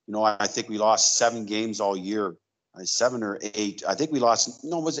 I think we lost 7 games all year. 7 or 8. I think we lost.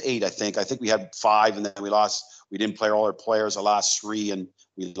 No, it was 8. I think we had 5, and then we lost. We didn't play all our players the last 3, and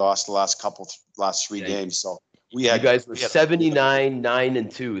we lost the last 3 games. So you guys were 79,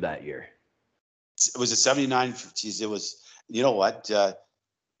 9-2 that year. It was a 79. Geez, it was. You know what?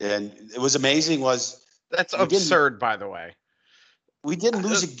 And it was amazing. That's absurd, by the way. We didn't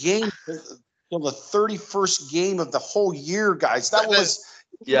lose a game till the 31st game of the whole year, guys. That was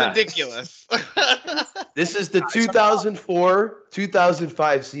ridiculous. This is the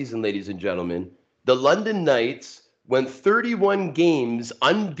 2004-2005 season, ladies and gentlemen. The London Knights went 31 games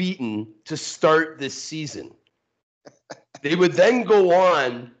unbeaten to start this season. They would then go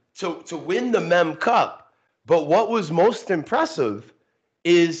on to win the Mem Cup. But what was most impressive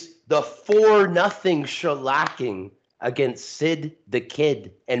is the 4-0 shellacking against Sid the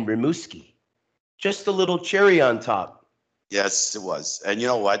Kid and Rimouski. Just a little cherry on top. Yes, it was. And you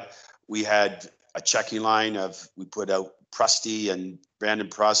know what? We had a checking line we put out Prusty and Brandon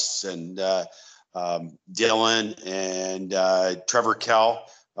Prust and Dylan and Trevor Kell.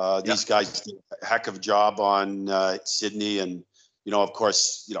 These guys did a heck of a job on Sydney. And, of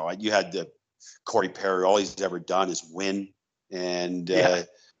course, you had Corey Perry. All he's ever done is win. And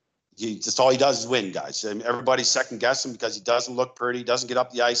Just all he does is win, guys. And everybody's second guessing him because he doesn't look pretty, doesn't get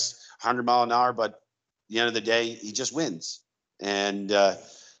up the ice 100 mile an hour, but at the end of the day, he just wins. And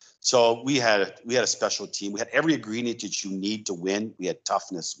so we had a special team. We had every ingredient that you need to win. We had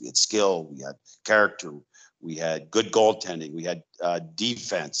toughness, we had skill, we had character, we had good goaltending, we had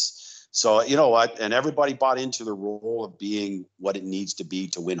defense. So you know what? And everybody bought into the role of being what it needs to be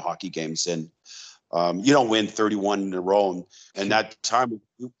to win hockey games. And you don't win 31 in a row. And that time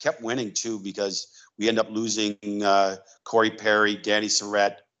we kept winning too, because we ended up losing Corey Perry, Danny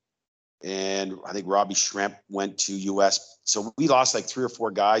Surratt, and I think Robbie Schremp went to US. So we lost like 3 or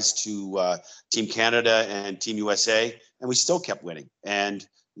 4 guys to Team Canada and Team USA, and we still kept winning. And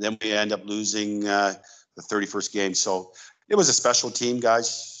then we end up losing the 31st game. So it was a special team,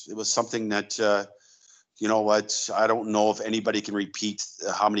 guys. It was something that, you know what, I don't know if anybody can repeat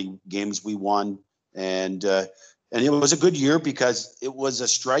how many games we won. And it was a good year because it was a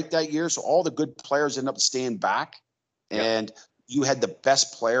strike that year. So all the good players ended up staying back. And you had the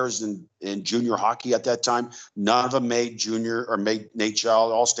best players in junior hockey at that time. None of them made junior or made NHL,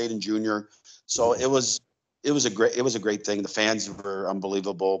 all stayed in junior. So it was a great thing. The fans were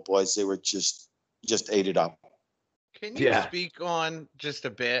unbelievable, boys. They were just ate it up. Can you speak on just a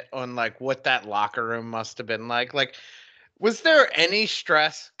bit on like what that locker room must have been like? Like, was there any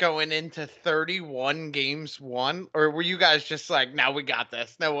stress going into 31 games won, or were you guys just like, "No, we got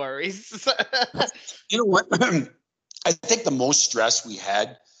this, no worries"? You know what? I think the most stress we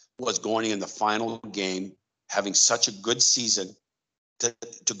had was going in the final game, having such a good season to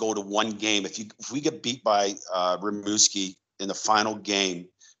go to one game. If we get beat by Rimouski in the final game,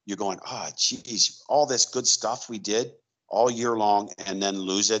 you're going, geez, all this good stuff we did all year long and then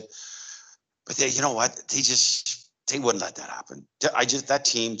lose it. But you know what? They wouldn't let that happen. That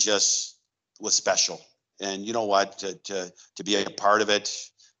team just was special. And you know what? To be a part of it,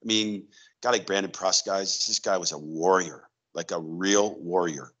 I mean, a guy like Brandon Prust, guys, this guy was a warrior, like a real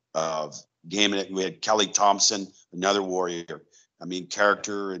warrior of game. And we had Kelly Thompson, another warrior. I mean,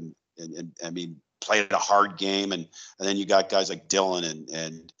 character and I mean, played a hard game. And then you got guys like Dylan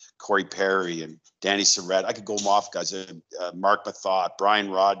and Corey Perry and Danny Surratt. I could go off, guys. Mark Mathot, Brian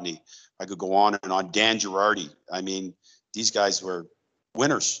Rodney. I could go on and on. Dan Girardi. I mean, these guys were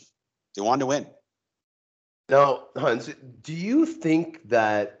winners. They wanted to win. Now, Hans, do you think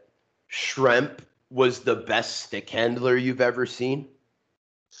that Schremp was the best stick handler you've ever seen?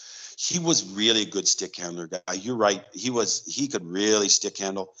 He was really a good stick handler guy. You're right. He could really stick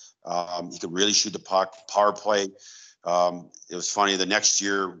handle. He could really shoot the puck, power play. It was funny. The next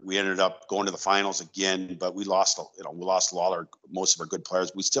year we ended up going to the finals again, but we lost most of our good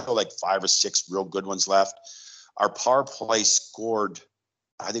players. We still had like 5 or 6 real good ones left. Our power play scored.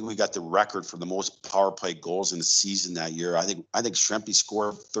 I think we got the record for the most power play goals in the season that year. I think Schrempy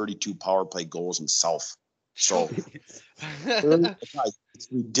scored 32 power play goals himself. So it's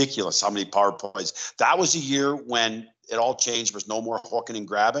ridiculous how many power plays. That was a year when it all changed. There was no more hooking and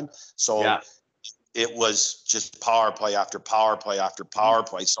grabbing. So it was just power play after power play after power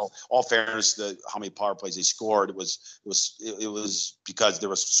play. So all fairness to how many power plays they scored, it was because there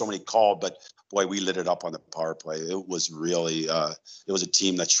was so many called, but boy, we lit it up on the power play. It was really, it was a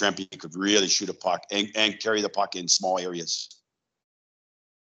team that Schrempy could really shoot a puck and carry the puck in small areas.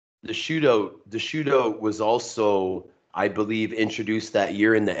 The shootout was also, I believe, introduced that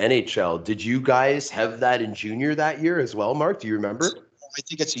year in the NHL. Did you guys have that in junior that year as well, Mark? Do you remember? I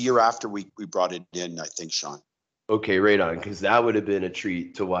think it's a year after we brought it in, I think, Sean. Okay, right on, because that would have been a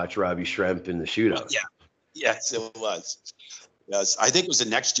treat to watch Robbie Schremp in the shootout. Yeah, yes, it was. Yes, I think it was the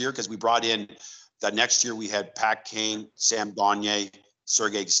next year because we brought in that next year we had Pat Kane, Sam Gagner,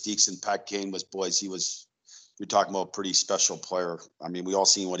 Sergei Stikson. Pat Kane was, boys, you're talking about a pretty special player. I mean, we all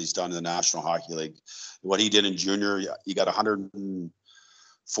seen what he's done in the National Hockey League. What he did in junior, he got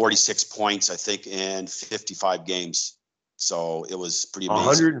 146 points, I think, in 55 games. So it was pretty amazing.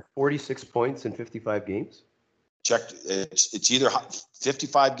 146 points in 55 games? Checked. It's either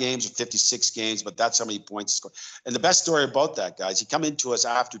 55 games or 56 games, but that's how many points he scored. And the best story about that, guys, he come into us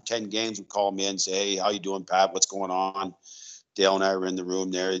after 10 games. We call him in, say, "Hey, how you doing, Pat? What's going on?" Dale and I were in the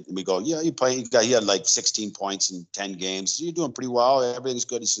room there, and we go, "Yeah, you play." He had like 16 points in 10 games. "You're doing pretty well. Everything's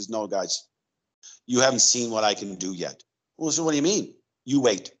good." He says, "No, guys, you haven't seen what I can do yet." Well, so what do you mean? You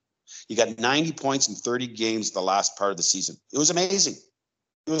wait. He got 90 points in 30 games the last part of the season. It was amazing.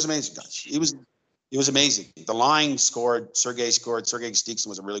 It was amazing, guys. It was amazing. The line scored. Sergei Stikson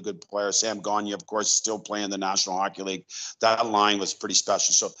was a really good player. Sam Gagner, of course, still playing in the National Hockey League. That line was pretty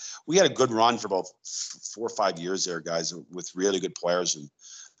special. So we had a good run for about 4 or 5 years there, guys, with really good players. And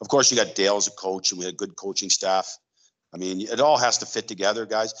of course, you got Dale as a coach, and we had a good coaching staff. I mean, it all has to fit together,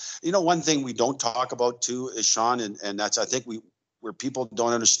 guys. You know, one thing we don't talk about too is, Sean, and that's, I think, where people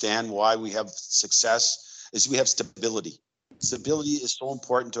don't understand why we have success is we have stability. Stability is so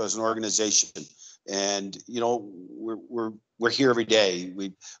important to us as an organization. And, you know, we're here every day.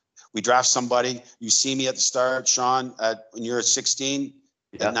 We draft somebody. You see me at the start, Sean, when you're 16,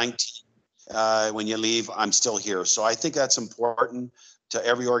 at 19, when you leave, I'm still here. So I think that's important to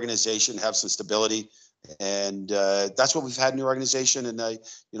every organization, have some stability. And that's what we've had in the organization. And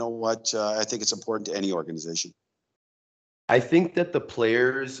you know what? I think it's important to any organization. I think that the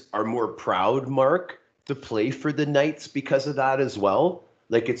players are more proud, Mark, to play for the Knights because of that as well.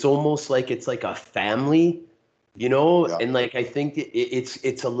 Like it's almost like it's like a family, you know. Yeah. And like I think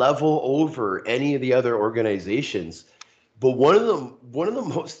it's a level over any of the other organizations. But one of the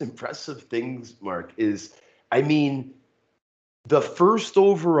most impressive things, Mark, is I mean the first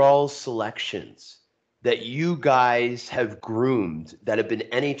overall selections that you guys have groomed that have been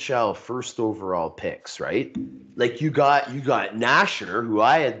NHL first overall picks, right? Like you got Nasher, who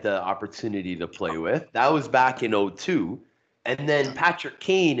I had the opportunity to play with. That was back in 02. And then Patrick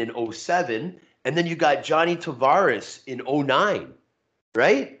Kane in 07. And then you got Johnny Tavares in 09,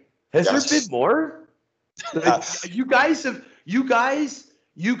 right? Has there been more? You guys have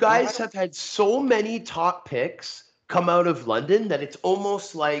had so many top picks come out of London that it's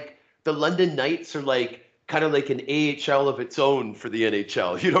almost like the London Knights are like kind of like an AHL of its own for the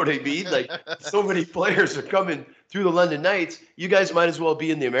NHL. You know what I mean? Like so many players are coming through the London Knights. You guys might as well be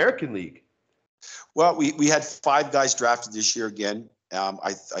in the American League. Well, we had 5 guys drafted this year again.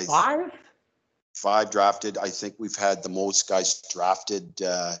 5? 5 drafted. I think we've had the most guys drafted.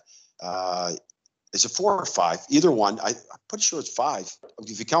 Is it 4 or 5? Either one. I'm pretty sure it's 5.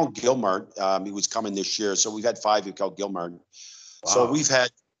 If you count Gilmart, he was coming this year, so we've had 5 if you count Gilmart. Wow. So we've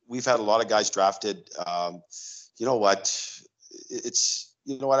had a lot of guys drafted. You know what?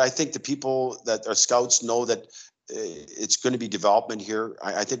 I think the people that are scouts know that it's going to be development here.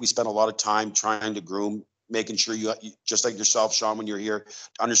 I think we spent a lot of time trying to groom, making sure you just like yourself, Sean, when you're here,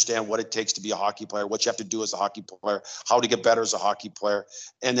 to understand what it takes to be a hockey player, what you have to do as a hockey player, how to get better as a hockey player,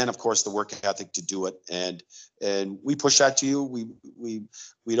 and then of course the work ethic to do it. And we push that to you. We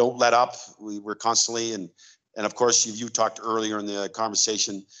don't let up. We're constantly and of course you talked earlier in the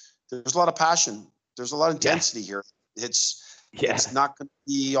conversation. There's a lot of passion. There's a lot of intensity here. It's not going to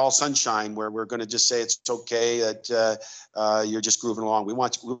be all sunshine where we're going to just say it's okay that you're just grooving along. We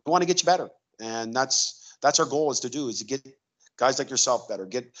want to get you better, and that's our goal is to get guys like yourself better.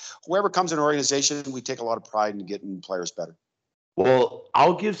 Get whoever comes in an organization, we take a lot of pride in getting players better. Well,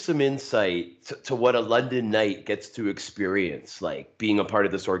 I'll give some insight to what a London Knight gets to experience, like being a part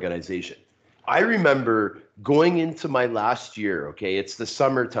of this organization. I remember going into my last year, okay, it's the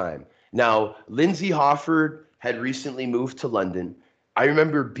summertime. Now, Lindsay Hofford had recently moved to London. I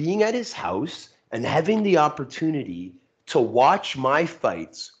remember being at his house and having the opportunity to watch my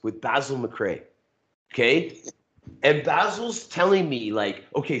fights with Basil McRae. Okay. And Basil's telling me like,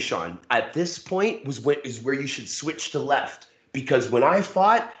 okay, Sean, at this point is where you should switch to left. Because when I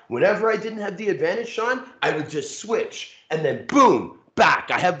fought, whenever I didn't have the advantage, Sean, I would just switch and then boom,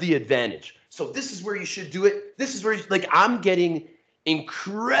 back. I have the advantage. So this is where you should do it. This is where I'm getting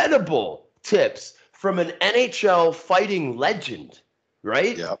incredible tips from an NHL fighting legend,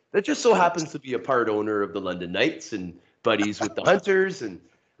 right? Yeah. That just so happens to be a part owner of the London Knights and buddies with the Hunters and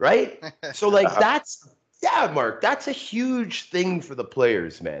right? So like Mark, that's a huge thing for the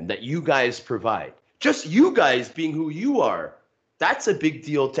players, man, that you guys provide. Just you guys being who you are, that's a big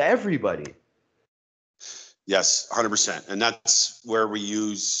deal to everybody. Yes, 100%. And that's where we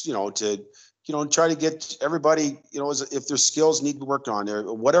use, to try to get everybody, if their skills need to be worked on there,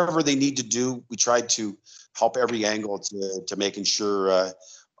 whatever they need to do, we try to help every angle to making sure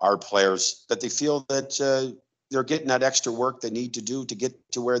our players that they feel that they're getting that extra work they need to do to get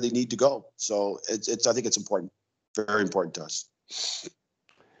to where they need to go. So I think it's important, very important to us.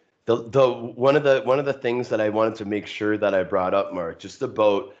 One of the things that I wanted to make sure that I brought up, Mark, just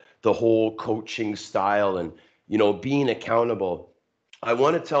about the whole coaching style and being accountable. I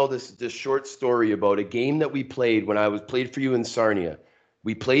want to tell this short story about a game that we played when I played for you in Sarnia.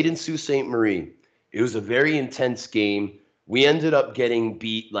 We played in Sault Ste. Marie. It was a very intense game. We ended up getting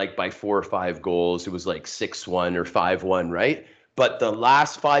beat like by 4 or 5 goals. It was like 6-1 or 5-1, right? But the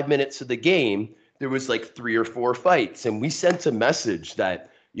last 5 minutes of the game, there was like 3 or 4 fights. And we sent a message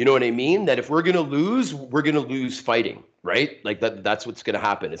that, you know what I mean? That if we're going to lose, we're going to lose fighting, right? Like that's what's going to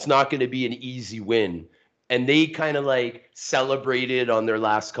happen. It's not going to be an easy win. And they kind of like celebrated on their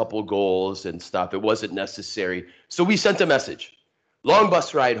last couple goals and stuff. It wasn't necessary. So we sent a message. Long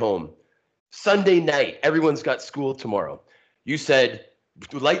bus ride home. Sunday night, everyone's got school tomorrow. You said,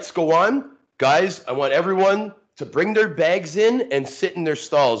 the lights go on. Guys, I want everyone to bring their bags in and sit in their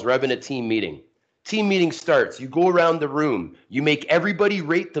stalls. We're having a team meeting. Team meeting starts. You go around the room. You make everybody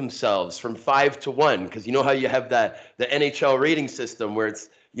rate themselves from 5 to 1, because you know how you have the NHL rating system where it's,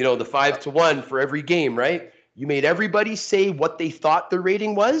 the 5 to 1 for every game, right? You made everybody say what they thought their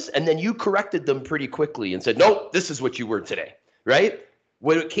rating was, and then you corrected them pretty quickly and said, nope, this is what you were today, right?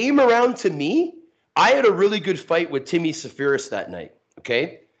 When it came around to me, I had a really good fight with Timmy Safiris that night,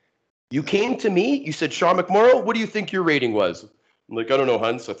 okay? You came to me, you said, Sean McMorrow, what do you think your rating was? I'm like, I don't know,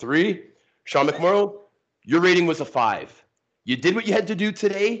 Hans, a 3? Sean McMorrow, your rating was a 5. You did what you had to do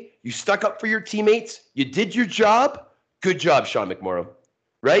today. You stuck up for your teammates. You did your job. Good job, Sean McMorrow,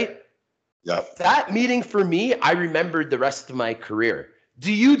 right? Yeah. That meeting for me, I remembered the rest of my career.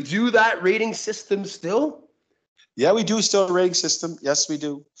 Do you do that rating system still? Yeah, we do still a rating system. Yes, we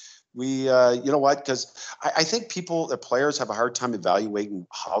do. We, you know what? Because I think the players have a hard time evaluating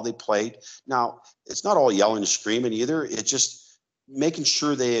how they played. Now, it's not all yelling and screaming either. It's just making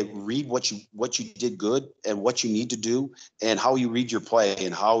sure they read what you did good and what you need to do and how you read your play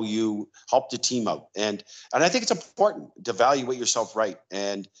and how you help the team out. And I think it's important to evaluate yourself right.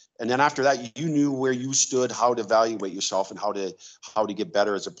 And then after that, you knew where you stood, how to evaluate yourself and how to get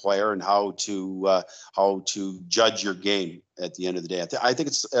better as a player and how to judge your game at the end of the day. I think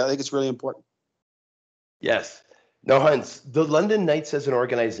it's really important. Yes. Now, Hans, the London Knights as an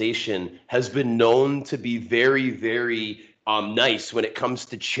organization has been known to be very, very nice when it comes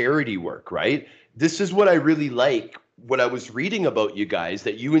to charity work, right? This is what I really like when I was reading about you guys,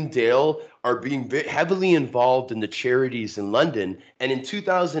 that you and Dale are being heavily involved in the charities in London. And in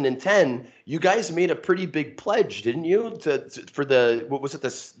 2010, you guys made a pretty big pledge, didn't you, for what was it,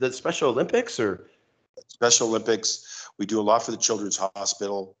 the Special Olympics or? Special Olympics. We do a lot for the Children's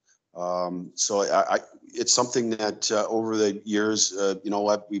Hospital. So it's something that over the years,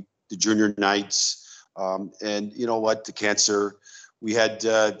 the Junior Knights, and you know what, the cancer, we had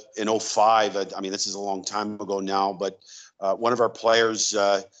in 2005, this is a long time ago now, but one of our players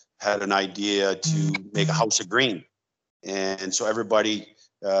had an idea to make a house of green. And so everybody,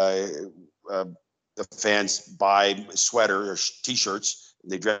 the fans buy sweater or t-shirts,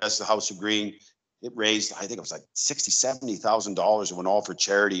 and they dress the house of green. It raised, I think it was like $60,000, $70,000. It went all for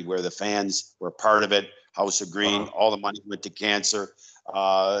charity, where the fans were part of it. House of Green, all the money went to cancer.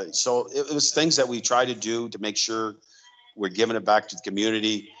 So it was things that we try to do to make sure we're giving it back to the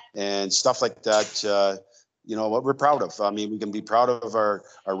community and stuff like that. What we're proud of. I mean, we can be proud of our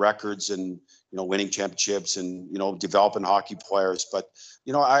records and, winning championships and, developing hockey players. But,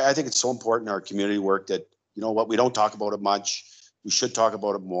 I think it's so important in our community work that, we don't talk about it much. We should talk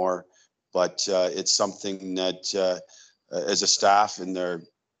about it more. But it's something that as a staff and their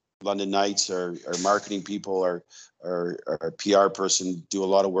London Knights, our marketing people, our PR person do a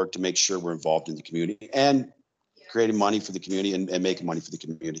lot of work to make sure we're involved in the community and creating money for the community and making money for the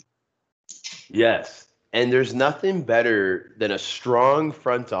community. Yes. And there's nothing better than a strong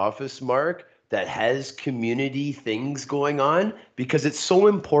front office, Mark, that has community things going on, because it's so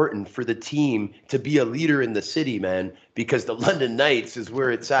important for the team to be a leader in the city, man, because the London Knights is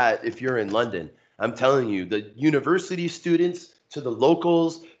where it's at if you're in London. I'm telling you, the university students to the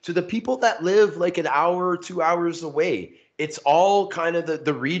locals to the people that live like an hour or 2 hours away. It's all kind of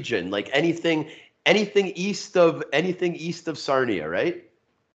the region, like anything east of Sarnia, right?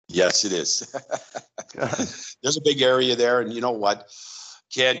 Yes, it is. There's a big area there, and you know what?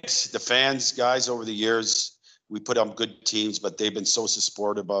 The fans, guys, over the years, we put on good teams, but they've been so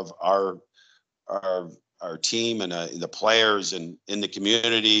supportive of our team and the players and in the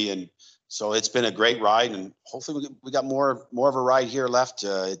community. And so it's been a great ride, and hopefully we got more of a ride here left.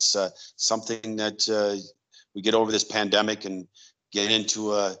 It's something that we get over this pandemic and get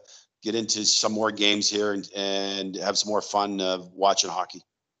into some more games here and have some more fun watching hockey.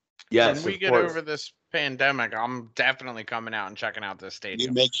 Yes, when we get over this pandemic, I'm definitely coming out and checking out this stadium.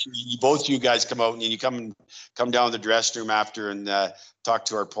 You make sure both you guys come out and you come down to the dressing room after and talk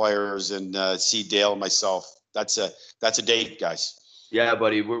to our players and see Dale and myself. That's a date, guys. Yeah,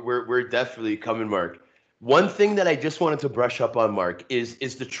 buddy, we're definitely coming, Mark. One thing that I just wanted to brush up on, Mark, is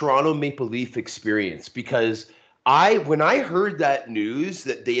the Toronto Maple Leaf experience, because when I heard that news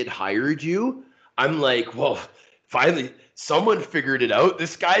that they had hired you, I'm like, well, finally someone figured it out.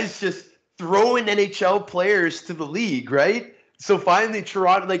 This guy's just throwing NHL players to the league, right? So finally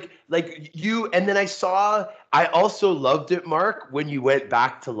Toronto, like you, and then I also loved it, Mark, when you went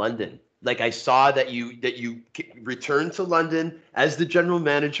back to London. Like I saw that you returned to London as the general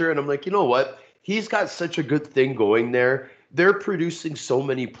manager, and I'm like, you know what? He's got such a good thing going there. They're producing so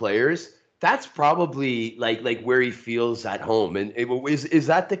many players. that's probably like where he feels at home. And is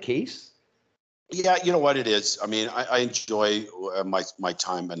that the case? Yeah, you know what it is. I mean, I enjoy my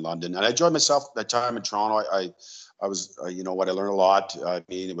time in London, and I enjoy myself that time in Toronto. I was, you know what, I learned a lot. I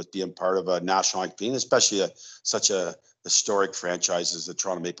mean, it was being part of a national team, especially such a historic franchise as the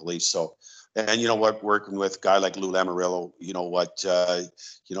Toronto Maple Leafs. So, and you know what, working with a guy like Lou Lamoriello, you know what,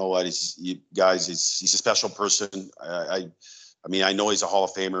 he's a special person. I mean, I know he's a Hall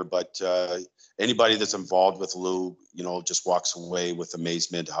of Famer, but anybody that's involved with Lou, you know, just walks away with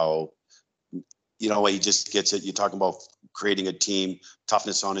amazement how, you know, he just gets it. You're talking about creating a team,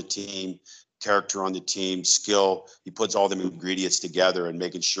 toughness on a team, character on the team, skill. He puts all them ingredients together and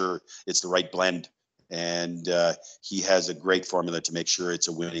making sure it's the right blend. And he has a great formula to make sure it's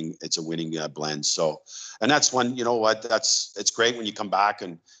a winning blend. So, and that's when, you know what, it's great when you come back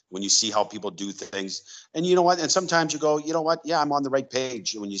and when you see how people do things. And you know what, and sometimes you go, you know what, yeah, I'm on the right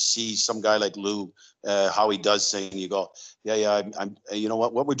page. When you see some guy like Lou, how he does things, you go, yeah, I'm you know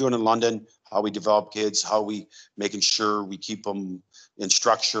what we're doing in London, how we develop kids, how we making sure we keep them in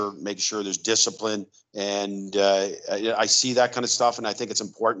structure, making sure there's discipline. And I see that kind of stuff. And I think it's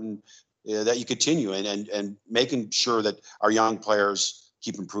important that you continue and making sure that our young players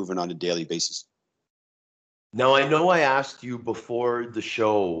keep improving on a daily basis. Now, I know I asked you before the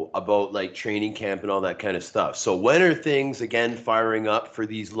show about like training camp and all that kind of stuff. So when are things again firing up for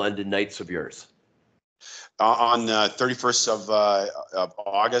these London Knights of yours? On 31st of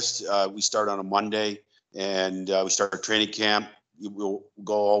August, we start on a Monday, and we start training camp. We'll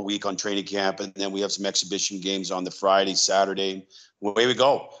go all week on training camp, and then we have some exhibition games on the Friday, Saturday. Away we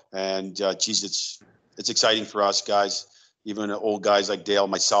go. And geez, it's exciting for us guys, even old guys like Dale,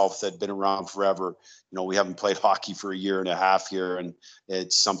 myself, that have been around forever. You know, we haven't played hockey for a year and a half here, and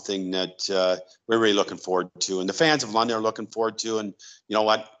it's something that we're really looking forward to. And the fans of London are looking forward to. And you know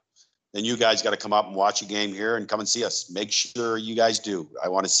what? Then you guys got to come up and watch a game here and come and see us. Make sure you guys do. I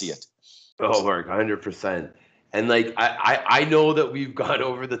want to see it. Oh, Mark, 100%. And like I know that we've gone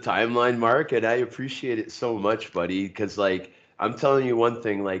over the timeline, Mark, and I appreciate it so much, buddy, because like I'm telling you one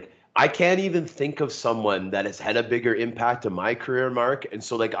thing, like I can't even think of someone that has had a bigger impact on my career, Mark. And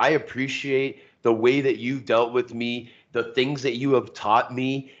so like I appreciate the way that you've dealt with me, the things that you have taught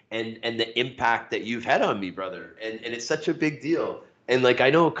me, and the impact that you've had on me, brother. And it's such a big deal. And like I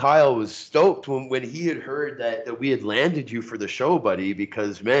know Kyle was stoked when he had heard that we had landed you for the show, buddy,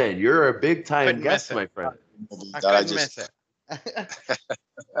 because man, you're a big time guest, my friend. I couldn't miss it.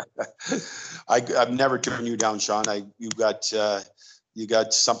 I've never turned you down, Sean. You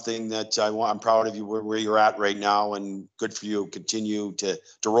got something that I'm proud of you where you're at right now, and good for you. Continue to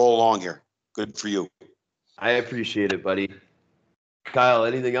roll along here. Good for you. I appreciate it, buddy. Kyle,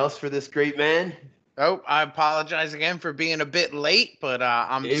 anything else for this great man? Oh, I apologize again for being a bit late, but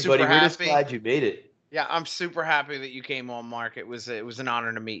I'm hey, super buddy, happy. We're just glad you made it. Yeah, I'm super happy that you came on, Mark. It was an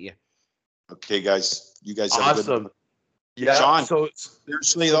honor to meet you. Okay, guys. You guys have awesome. A good... Yeah, Sean, so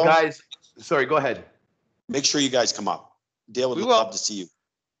seriously though, though, guys, sorry, go ahead. Make sure you guys come up. Dale would love to see you.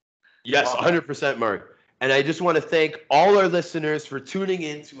 Yes, 100%, Mark. And I just want to thank all our listeners for tuning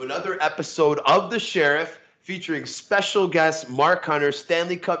in to another episode of The Sheriff, featuring special guest Mark Hunter,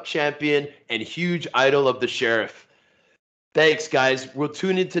 Stanley Cup champion and huge idol of The Sheriff. Thanks, guys. We'll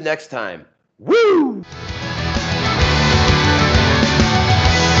tune into next time. Woo!